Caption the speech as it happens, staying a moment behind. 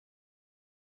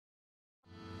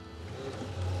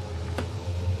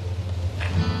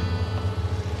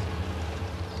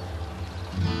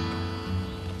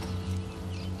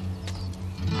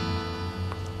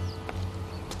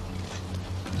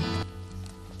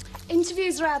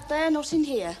Interviews are out there, not in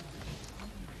here.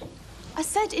 I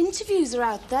said interviews are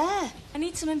out there. I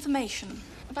need some information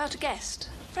about a guest,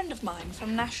 a friend of mine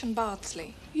from Nash and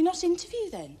Bardsley. You're not interview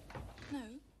then? No.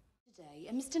 Today,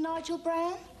 and Mr. Nigel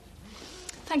Brown?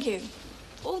 Thank you.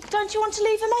 Well, don't you want to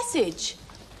leave a message?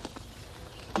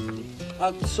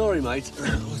 Sorry, mate.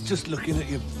 I was just looking at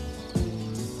your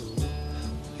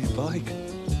bike.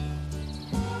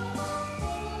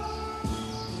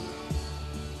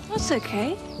 That's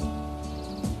okay.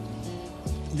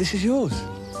 This is yours.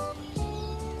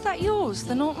 Is that yours,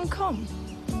 the Norton Com?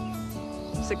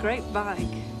 It's a great bike.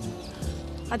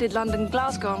 I did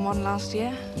London-Glasgow on one last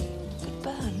year. Good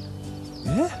burn.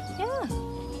 Yeah? Yeah.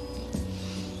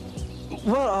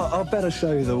 Well, I'll better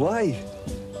show you the way.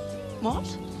 What?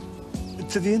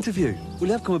 To the interview.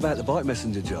 We'll have come about the bike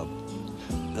messenger job.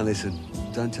 Now listen,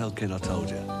 don't tell Ken I told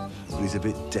you, but he's a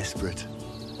bit desperate.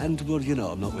 And, well, you know,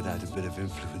 I'm not without a bit of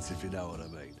influence, if you know what I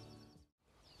mean.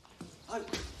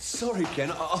 Sorry,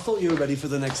 Ken, I thought you were ready for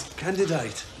the next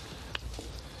candidate.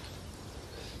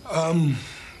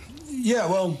 Yeah,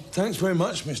 well, thanks very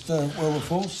much, Mr.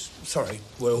 Wilberforce. Sorry,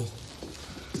 Will.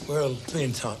 We'll be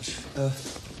in touch.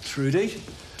 Trudy.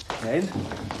 Ken,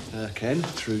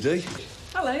 Trudy.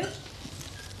 Hello.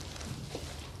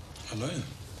 Hello.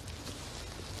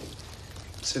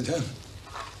 Sit down.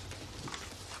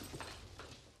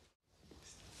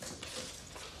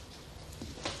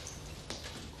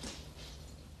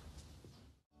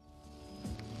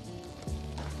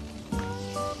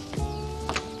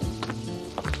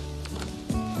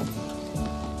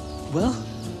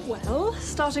 Well,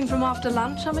 starting from after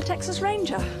lunch, I'm a Texas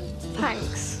Ranger.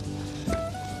 Thanks.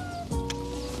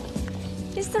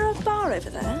 Is there a bar over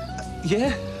there?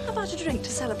 Yeah? How about a drink to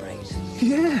celebrate?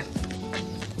 Yeah.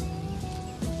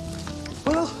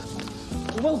 Well,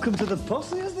 welcome to the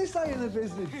posse, as they say in the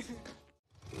business.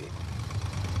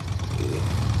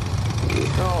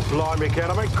 Oh, blimey,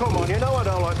 Ken. I mean, come on, you know I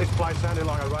don't like this place sounding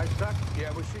like a racetrack.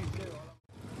 Yeah, well, she's new.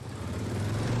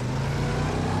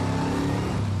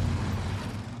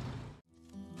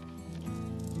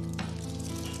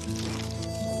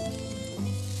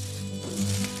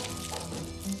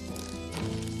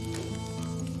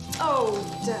 Oh,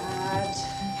 Dad.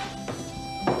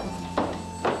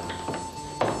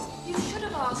 You should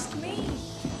have asked me.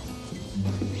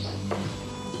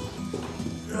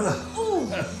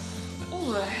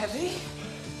 Oh, they're heavy.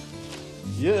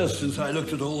 Yes, since I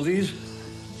looked at all these.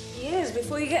 Years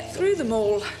before you get through them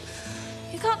all.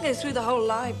 You can't go through the whole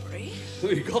library.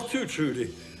 We got to,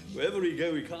 Trudy. Wherever we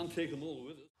go, we can't take them all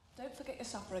with us. Don't forget your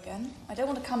supper again. I don't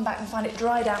want to come back and find it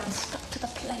dried out and stuck to the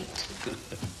plate.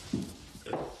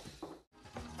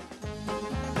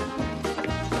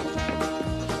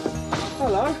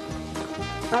 Hello.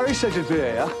 Harry said you'd be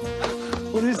here.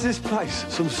 What is this place?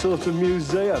 Some sort of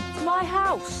museum? My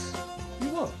house. You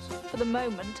what? For the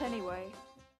moment, anyway.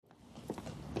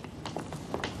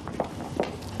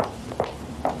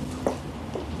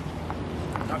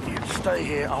 No, you stay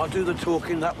here. I'll do the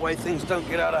talking. That way things don't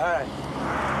get out of hand.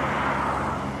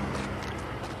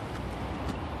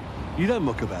 You don't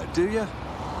muck about, do you?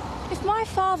 If my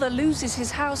father loses his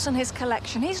house and his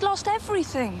collection, he's lost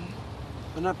everything.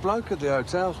 And that bloke at the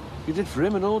hotel, you did for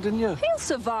him and all, didn't you? He'll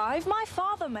survive. My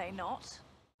father may not.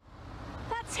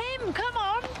 That's him. Come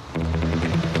on.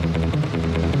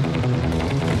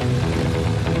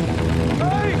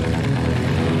 Hey!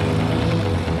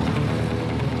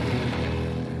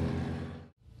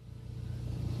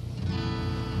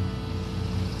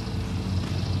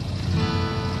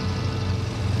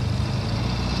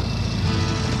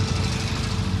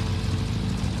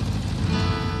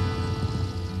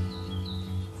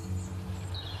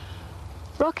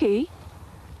 Rocky,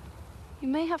 you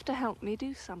may have to help me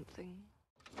do something.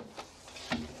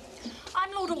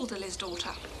 I'm Lord Alderley's daughter.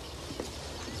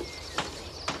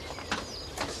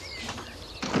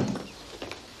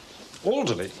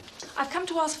 Alderley? I've come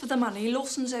to ask for the money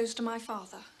Lawson's owes to my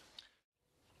father.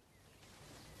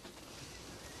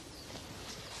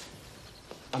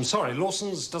 I'm sorry,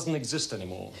 Lawson's doesn't exist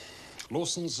anymore.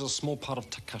 Lawson's is a small part of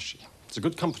Takashi. It's a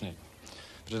good company,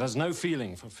 but it has no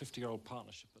feeling for a 50-year-old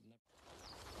partnership.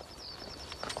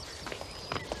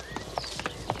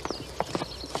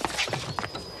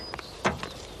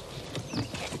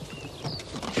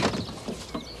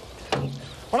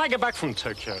 When I get back from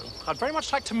Tokyo, I'd very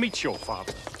much like to meet your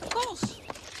father. Of course.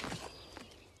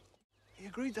 He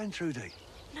agreed then, Trudy?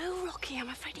 No, Rocky, I'm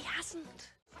afraid he hasn't.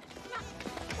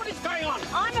 What is going on?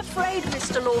 I'm afraid,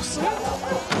 Mr. Lawson,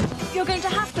 you're going to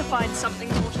have to find something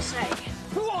more to say.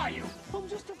 Who are you?